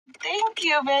Thank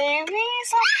you, baby.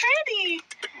 So pretty.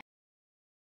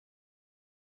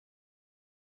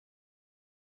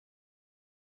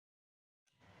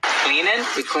 Cleaning?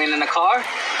 We cleaning the car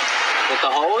with the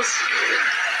hose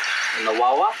and the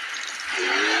Wawa.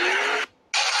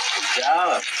 Good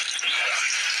job.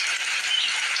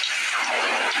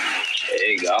 There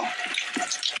you go.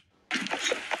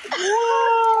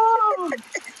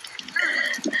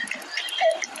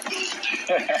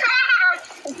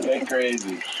 Get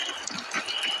crazy.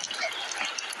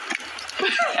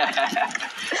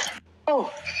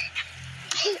 Oh,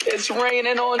 it's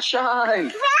raining on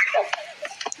Shine.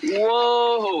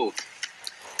 Whoa.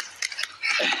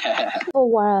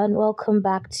 Everyone, welcome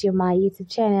back to my YouTube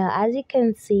channel. As you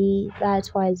can see, that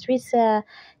was Rissa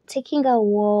taking a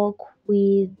walk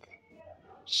with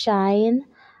Shine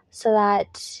so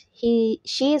that she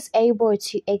is able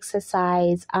to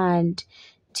exercise and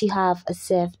to have a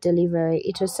safe delivery.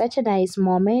 It was such a nice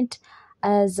moment,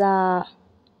 as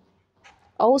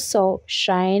also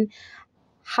Shine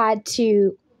had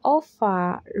to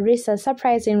offer Rissa,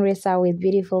 surprising Rissa with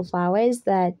beautiful flowers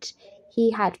that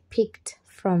he had picked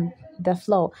from the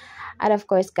floor. And of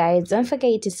course, guys, don't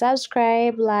forget to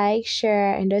subscribe, like,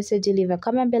 share, and also do leave a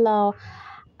comment below.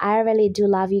 I really do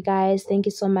love you guys. Thank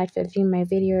you so much for viewing my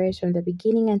videos from the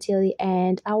beginning until the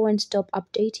end. I won't stop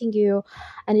updating you.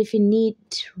 And if you need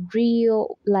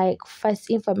real, fast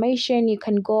information, you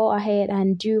can go ahead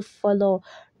and do follow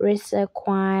Rissa,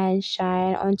 Kwan,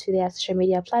 Shine onto their social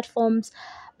media platforms.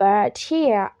 But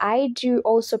here, I do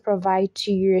also provide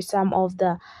to you some of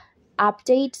the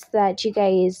updates that you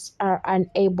guys are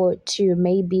unable to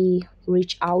maybe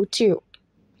reach out to.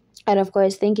 And of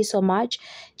course, thank you so much.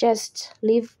 Just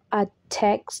leave a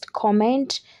text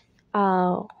comment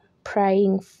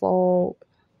praying for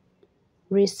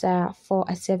Rissa for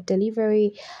a safe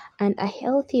delivery and a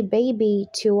healthy baby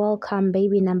to welcome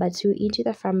baby number 2 into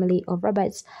the family of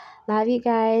Roberts. Love you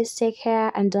guys. Take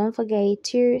care and don't forget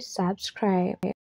to subscribe.